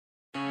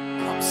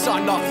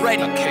son off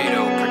ready.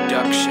 Kato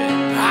production.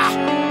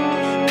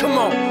 Come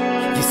on.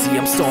 You see,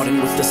 I'm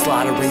starting with the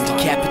slaughtering,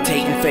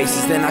 decapitating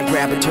faces. Then I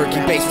grab a turkey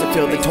base to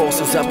fill the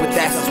torsos up with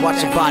asses.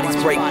 Watch the bodies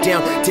break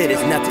down till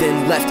there's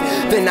nothing left.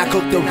 Then I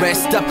cook the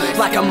rest up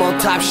like I'm on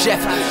Top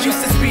Chef. Used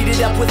to speed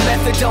it up with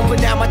methadone,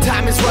 but now my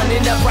time is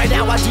running up. Right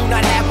now I do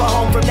not have a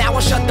home. From now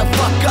I'll shut the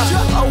fuck up.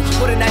 Oh,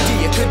 what an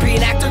idea. Could be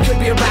an actor, could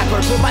be a rapper.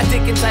 Put my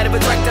dick inside of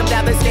a rectum.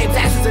 Now this game's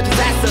ass is a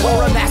disaster.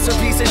 Or a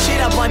masterpiece of shit.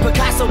 I'm blind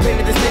Picasso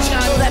painted this bitch.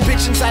 Throw that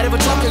bitch inside of a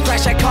trunk and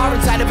crash that car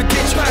inside of a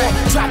ditch. Or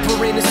trap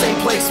her in the same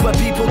place where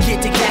people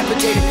get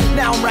decapitated.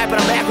 Now I'm rapping,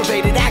 I'm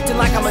aggravated, acting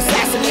like I'm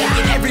assassinated.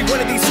 Every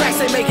one of these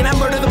tracks they making, I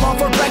murder them all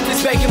for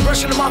breakfast bacon.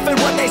 Brushing them off and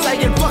what they say,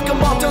 and fuck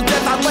them all till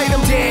death. I lay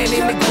them down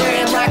in the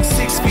ground like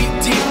 6 feet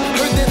deep.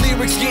 Heard the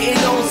lyrics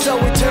getting on, so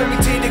it turned me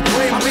to the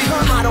grim reap.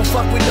 I don't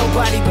fuck with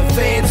nobody but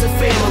fans and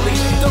family.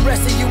 The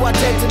rest of you are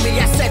dead to me.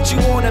 I set you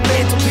on a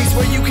mantelpiece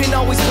where you can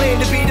always plan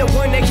to be the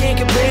one that can't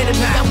compare to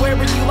me. I'm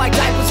wearing you like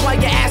diapers while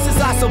your asses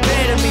are so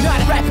bad at me.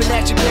 Not rapping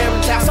at your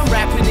parents' house, I'm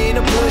rapping in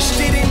a bush.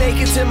 Didn't make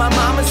it to my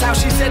mama's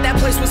house, she said that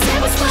place was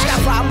seamless.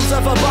 Got problems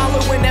of a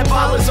baller when that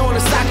baller's on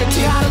a soccer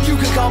team. You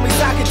can call me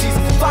Socrates,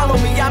 follow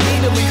me, I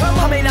mean to leave.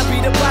 I may not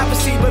be the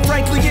prophecy, but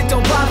frankly it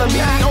don't bother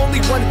me. The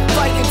only one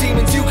fighting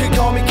demons, you could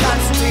call me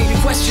Constantine.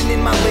 You're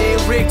questioning my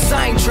lyrics,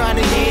 I ain't trying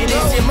to hear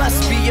this. It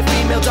must be a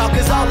female dog,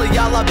 cause all of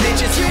y'all are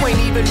bitches. You ain't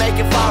even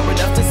making far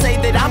enough to say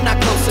that I'm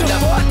not close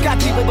enough. Got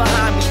people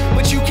behind me,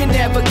 but you can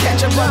never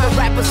catch up. Brother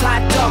rappers,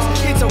 hot dogs,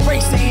 it's a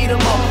race to eat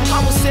them all.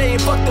 I was saying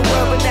fuck the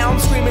world, but now I'm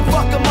screaming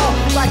fuck them all.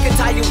 Like a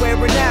tire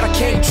wearing out, I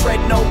can't tread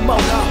no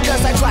more.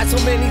 Cause I tried so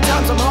many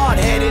times, I'm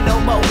hard-headed no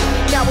more.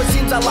 Now it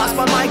seems I lost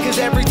my mind, cause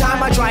every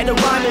time I try to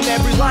rhyme and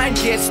every line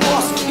gets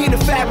lost in the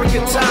fabric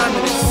of time,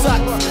 and it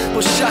sucks.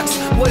 Well shucks,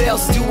 what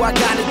else do I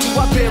gotta do?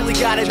 I barely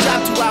got a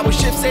job, 2-hour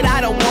shifts that I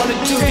don't wanna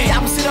do. The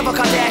opposite of a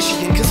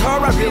Kardashian, cause her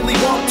I really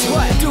want to.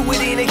 Do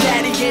it in a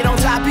caddy, get on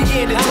top,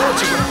 begin to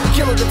torture her.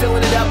 Killing to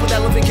filling it up with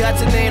elephant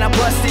guts, and then I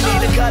busted in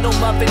to cut them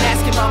up and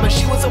asking mama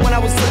she was the one I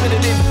was living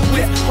it in.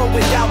 With or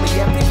without me,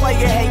 every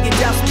player hanging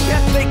down me.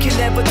 They can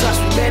never touch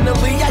me,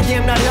 mentally I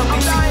am not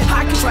healthy. See,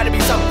 I can try to be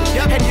something,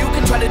 and you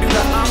can try to do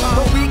nothing,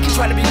 but we can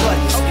try to be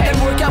buddies and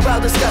work out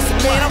while discussing.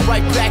 Man, I'm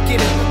right back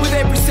in it, with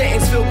every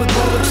sentence filled with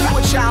bullets. You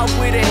a child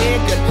with a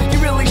handgun, you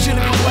really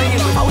shouldn't be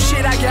playing with. Oh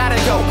shit, I gotta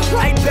go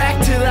right back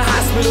to the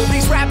hospital.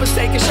 These rappers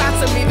taking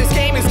shots at me, this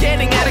game is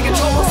getting out of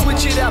control. I'll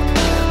switch it up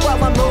while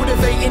I'm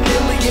motivating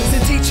millions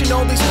and teaching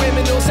all these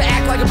criminals to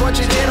act like a bunch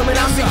of gentlemen.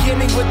 I'm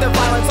beginning with the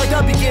violence like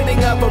the beginning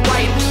of a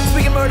riot.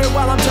 Speaking murder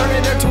while I'm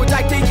turning her to a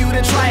dyke to you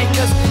to try it.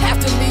 Cause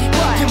after me,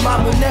 your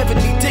mom will never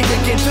need dick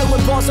again.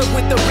 Filling balls up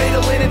with the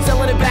Ritalin and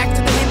selling it back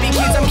to the hippie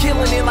kids. I'm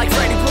killing it like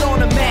Freddy, put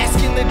on a mask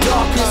in the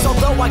darkness.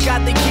 Although I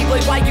got the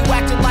keyblade, why you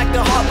acting like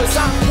the heartless?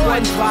 I'm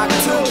 1 Pac,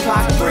 2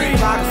 Pac, 3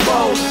 Pac,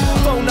 4.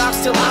 Phone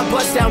knocks till I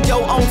bust down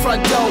your own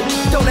front door.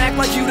 Don't act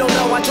like you don't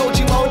know, I told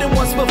you more than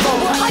once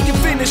before. I can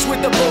finish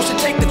with the bullshit,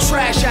 take the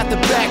trash out the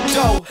back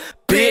door,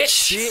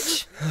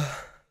 bitch.